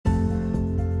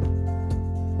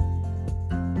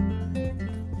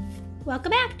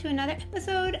Welcome back to another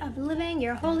episode of Living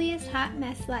Your Holiest Hot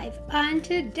Mess Life.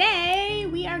 Today,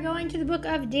 we are going to the book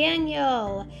of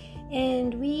Daniel,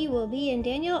 and we will be in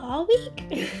Daniel all week.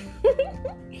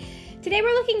 Today,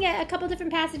 we're looking at a couple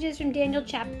different passages from Daniel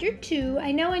chapter 2.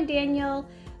 I know in Daniel,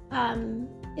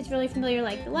 it's really familiar,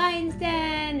 like the lion's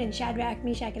den and Shadrach,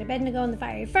 Meshach, and Abednego in the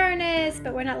fiery furnace,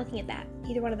 but we're not looking at that.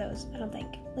 Either one of those, I don't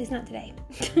think. At least not today.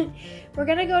 We're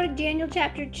going to go to Daniel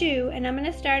chapter 2, and I'm going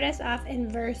to start us off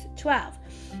in verse 12.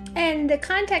 And the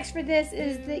context for this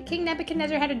is that King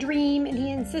Nebuchadnezzar had a dream, and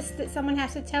he insists that someone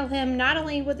has to tell him not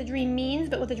only what the dream means,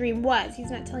 but what the dream was.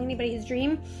 He's not telling anybody his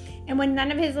dream. And when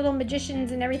none of his little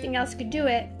magicians and everything else could do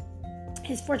it,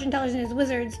 his fortune tellers and his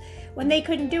wizards, when they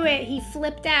couldn't do it, he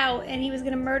flipped out and he was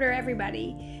going to murder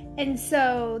everybody. And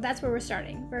so that's where we're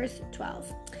starting, verse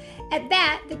 12. At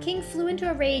that, the king flew into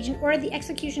a rage and ordered the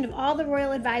execution of all the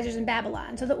royal advisors in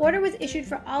Babylon. So the order was issued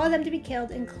for all of them to be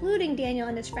killed, including Daniel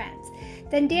and his friends.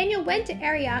 Then Daniel went to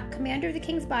Arioch, commander of the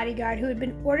king's bodyguard, who had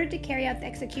been ordered to carry out the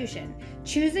execution.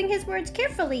 Choosing his words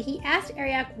carefully, he asked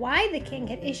Arioch why the king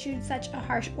had issued such a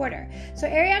harsh order. So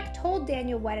Arioch told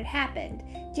Daniel what had happened.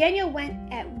 Daniel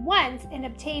went at once and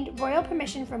obtained royal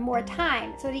permission for more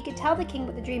time so that he could tell the king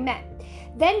what the dream meant.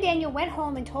 Then Daniel went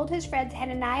home and told his friends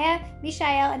Hananiah,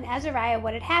 Mishael, and Azariah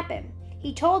what had happened.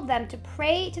 He told them to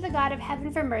pray to the God of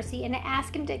heaven for mercy and to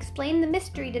ask him to explain the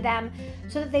mystery to them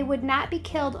so that they would not be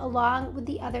killed along with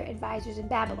the other advisors in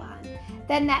Babylon.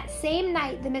 Then that same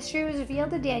night, the mystery was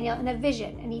revealed to Daniel in a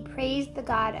vision, and he praised the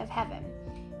God of heaven.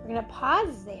 We're going to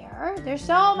pause there. There's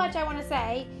so much I want to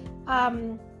say,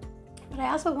 but I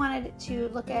also wanted to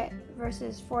look at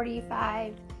verses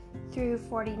 45 through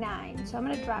 49. So I'm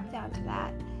going to drop down to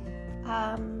that.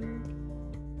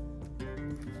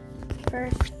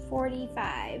 Verse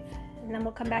 45, and then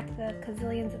we'll come back to the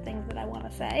gazillions of things that I want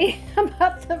to say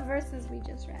about the verses we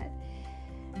just read.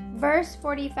 Verse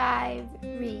 45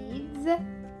 reads,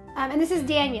 and this is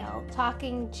Daniel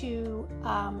talking to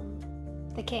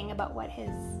the king about what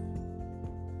his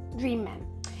dream meant.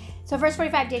 So verse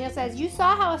 45, Daniel says, "You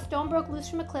saw how a stone broke loose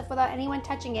from a cliff without anyone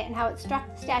touching it, and how it struck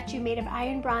the statue made of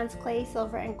iron, bronze, clay,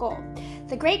 silver, and gold.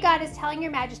 The great God is telling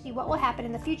your majesty what will happen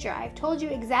in the future. I have told you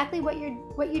exactly what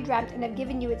you dreamt and have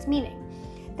given you its meaning."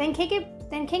 Then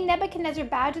King Nebuchadnezzar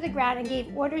bowed to the ground and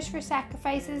gave orders for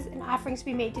sacrifices and offerings to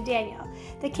be made to Daniel.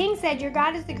 The king said, "Your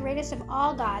God is the greatest of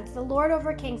all gods, the Lord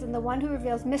over kings, and the one who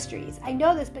reveals mysteries. I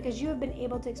know this because you have been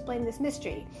able to explain this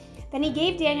mystery." Then he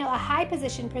gave Daniel a high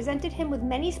position, presented him with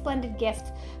many splendid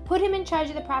gifts, put him in charge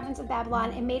of the province of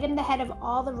Babylon, and made him the head of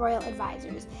all the royal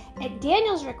advisors. At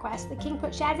Daniel's request, the king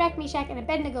put Shadrach, Meshach, and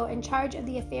Abednego in charge of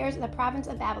the affairs of the province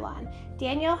of Babylon.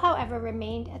 Daniel, however,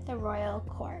 remained at the royal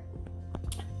court.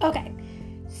 Okay,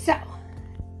 so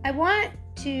I want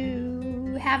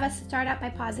to have us start out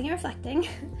by pausing and reflecting.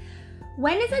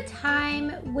 When is a time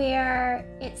where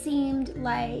it seemed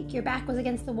like your back was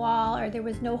against the wall, or there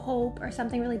was no hope, or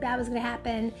something really bad was going to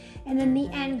happen, and in the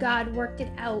end God worked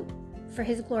it out for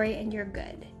his glory and your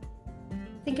good?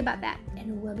 Think about that,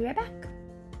 and we'll be right back.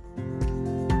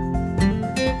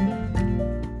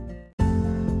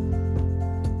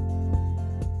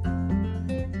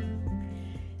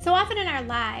 So often in our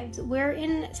lives, we're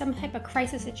in some type of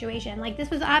crisis situation. Like, this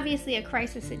was obviously a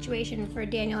crisis situation for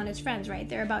Daniel and his friends, right?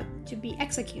 They're about to be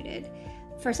executed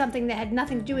for something that had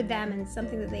nothing to do with them and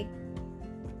something that they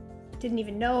didn't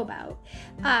even know about.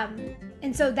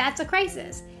 And so that's a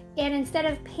crisis. And instead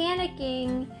of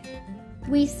panicking,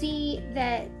 we see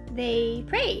that they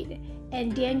prayed,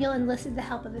 and Daniel enlisted the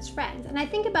help of his friends. And I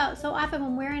think about, so often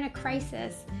when we're in a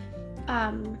crisis,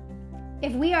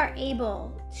 if we are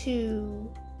able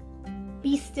to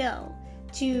be still,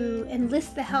 to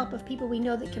enlist the help of people we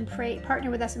know that can pray, partner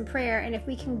with us in prayer, and if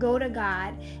we can go to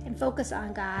God and focus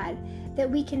on God, that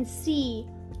we can see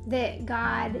that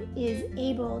God is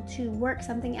able to work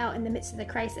something out in the midst of the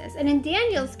crisis. And in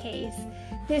Daniel's case,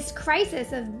 this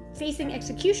crisis of facing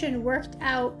execution worked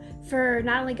out for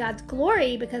not only God's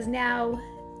glory, because now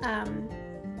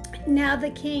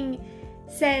the king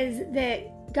says that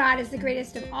God is the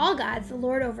greatest of all gods, the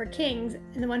Lord over kings,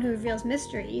 and the one who reveals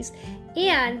mysteries.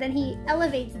 And then he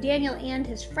elevates Daniel and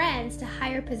his friends to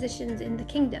higher positions in the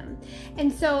kingdom. And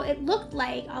so it looked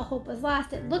like all hope was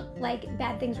lost. It looked like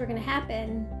bad things were going to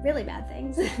happen, really bad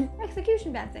things,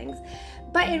 execution bad things.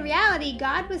 But in reality,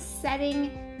 God was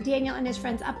setting Daniel and his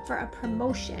friends up for a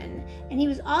promotion. And he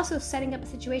was also setting up a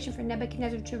situation for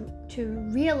Nebuchadnezzar to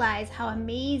realize how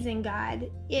amazing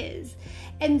God is.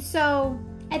 And so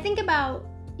I think about,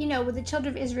 with the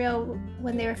children of Israel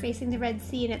when they were facing the Red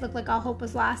Sea and it looked like all hope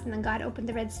was lost, and then God opened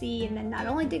the Red Sea, and then not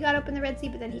only did God open the Red Sea,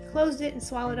 but then he closed it and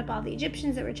swallowed up all the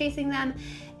Egyptians that were chasing them.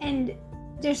 And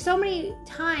there's so many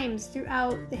times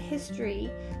throughout the history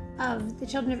of the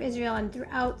children of Israel and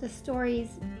throughout the stories,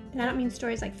 and I don't mean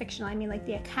stories like fictional, I mean like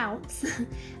the accounts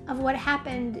of what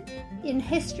happened in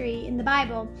history in the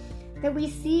Bible, that we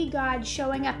see God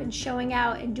showing up and showing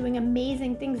out and doing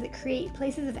amazing things that create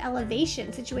places of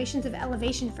elevation, situations of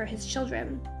elevation for his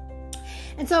children.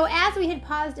 And so as we had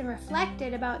paused and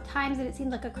reflected about times that it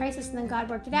seemed like a crisis and then God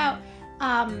worked it out,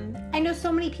 I know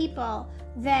so many people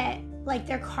that like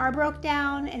their car broke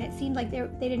down and it seemed like they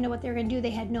didn't know what they were going to do. They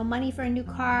had no money for a new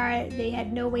car. They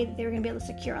had no way that they were going to be able to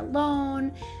secure a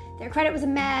loan. Their credit was a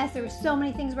mess. There were so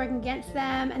many things working against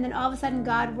them. And then all of a sudden,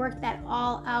 God worked that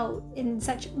all out in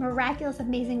such miraculous,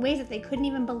 amazing ways that they couldn't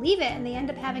even believe it. And they end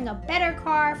up having a better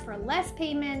car for less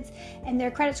payments, and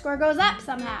their credit score goes up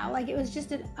somehow. Like, it was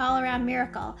just an all-around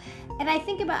miracle. And I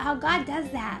think about how God does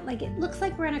that. Like, it looks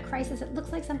like we're in a crisis. It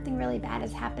looks like something really bad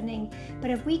is happening. But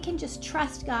if we can just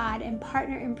trust God and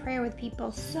partner in prayer with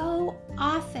people, so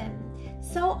often,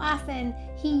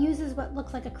 he uses what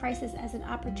looks like a crisis as an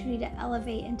opportunity to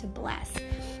elevate and to bless.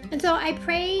 And so I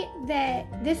pray that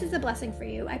this is a blessing for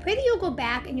you. I pray that you'll go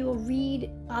back and you will read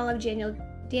all of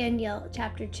Daniel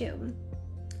chapter 2.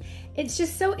 It's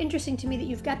just so interesting to me that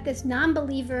you've got this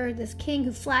non-believer, this king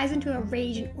who flies into a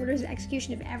rage and orders the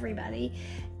execution of everybody,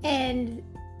 and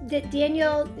that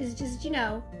Daniel is just,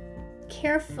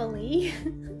 carefully,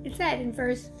 it said in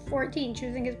verse 14,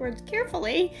 choosing his words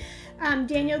carefully,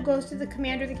 Daniel goes to the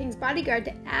commander of the king's bodyguard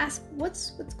to ask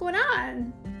what's going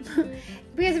on.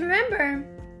 Because remember,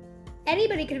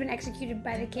 anybody could have been executed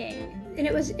by the king. And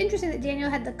it was interesting that Daniel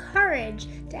had the courage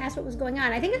to ask what was going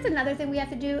on. I think that's another thing we have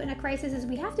to do in a crisis is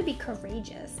we have to be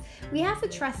courageous. We have to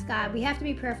trust God. We have to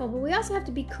be prayerful, but we also have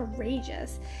to be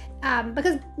courageous.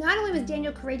 Because not only was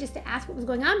Daniel courageous to ask what was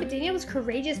going on, but Daniel was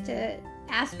courageous to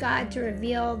ask God to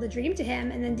reveal the dream to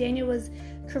him. And then Daniel was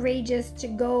courageous to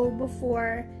go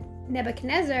before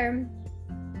Nebuchadnezzar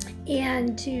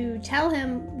and to tell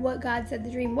him what God said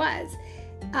the dream was.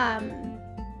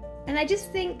 And I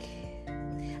just think,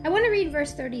 I want to read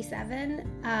verse 37,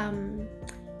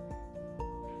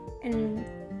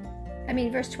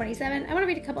 verse 27. I want to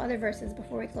read a couple other verses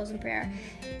before we close in prayer.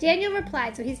 Daniel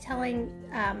replied, so he's telling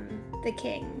the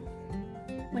king,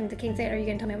 when the king said, are you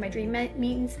going to tell me what my dream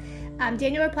means?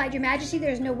 Daniel replied, Your Majesty,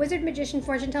 there is no wizard, magician,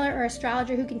 fortune teller, or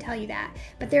astrologer who can tell you that.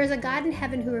 But there is a God in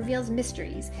heaven who reveals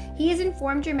mysteries. He has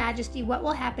informed Your Majesty what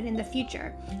will happen in the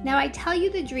future. Now I tell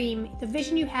you the dream, the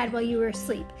vision you had while you were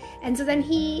asleep. And so then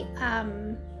he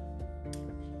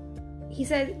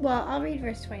said, well, I'll read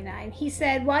verse 29. He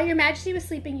said, while Your Majesty was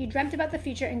sleeping, you dreamt about the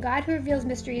future, and God who reveals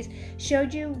mysteries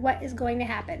showed you what is going to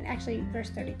happen. Actually, verse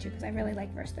 32, because I really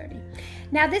like verse 30.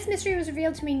 Now this mystery was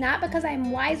revealed to me not because I am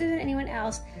wiser than anyone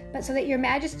else, but so that Your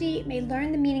Majesty may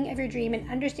learn the meaning of your dream and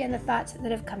understand the thoughts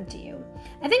that have come to you.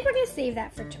 I think we're going to save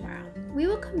that for tomorrow. We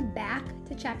will come back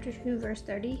to chapter 2, verse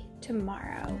 30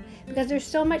 tomorrow, because there's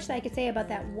so much that I could say about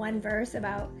that one verse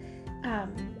about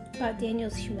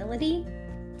Daniel's humility.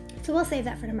 So we'll save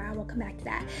that for tomorrow. We'll come back to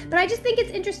that. But I just think it's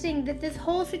interesting that this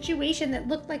whole situation that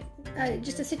looked like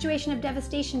just a situation of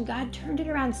devastation, God turned it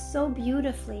around so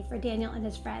beautifully for Daniel and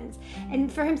his friends,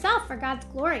 and for himself, for God's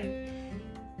glory.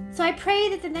 So I pray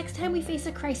that the next time we face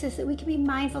a crisis, that we can be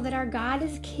mindful that our God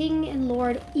is King and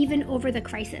Lord even over the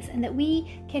crisis, and that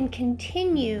we can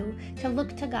continue to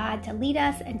look to God to lead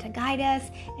us and to guide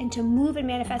us and to move and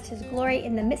manifest His glory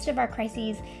in the midst of our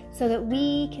crises, so that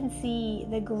we can see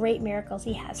the great miracles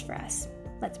He has for us.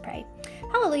 Let's pray.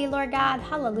 Hallelujah, Lord God.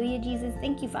 Hallelujah, Jesus.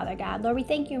 Thank you, Father God. Lord, we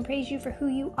thank you and praise you for who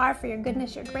you are, for your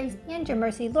goodness, your grace, and your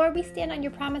mercy. Lord, we stand on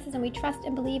your promises and we trust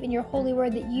and believe in your holy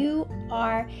word that you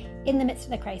are in the midst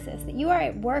of the crisis, that you are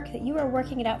at work, that you are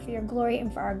working it out for your glory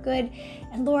and for our good.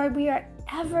 And Lord, we are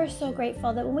ever so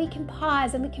grateful that when we can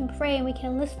pause and we can pray and we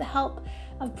can enlist the help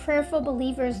of prayerful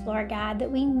believers, Lord God,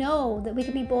 that we know that we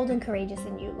can be bold and courageous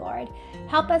in you, Lord.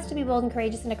 Help us to be bold and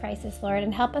courageous in a crisis, Lord,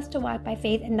 and help us to walk by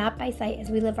faith and not by sight as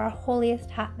we live our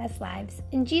holiest hot mess lives.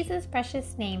 In Jesus'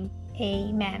 precious name,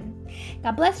 amen.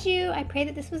 God bless you. I pray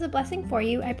that this was a blessing for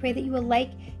you. I pray that you will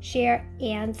like, share,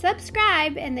 and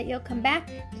subscribe, and that you'll come back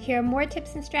to hear more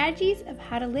tips and strategies of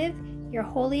how to live your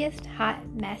holiest hot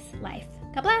mess life.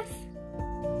 God bless.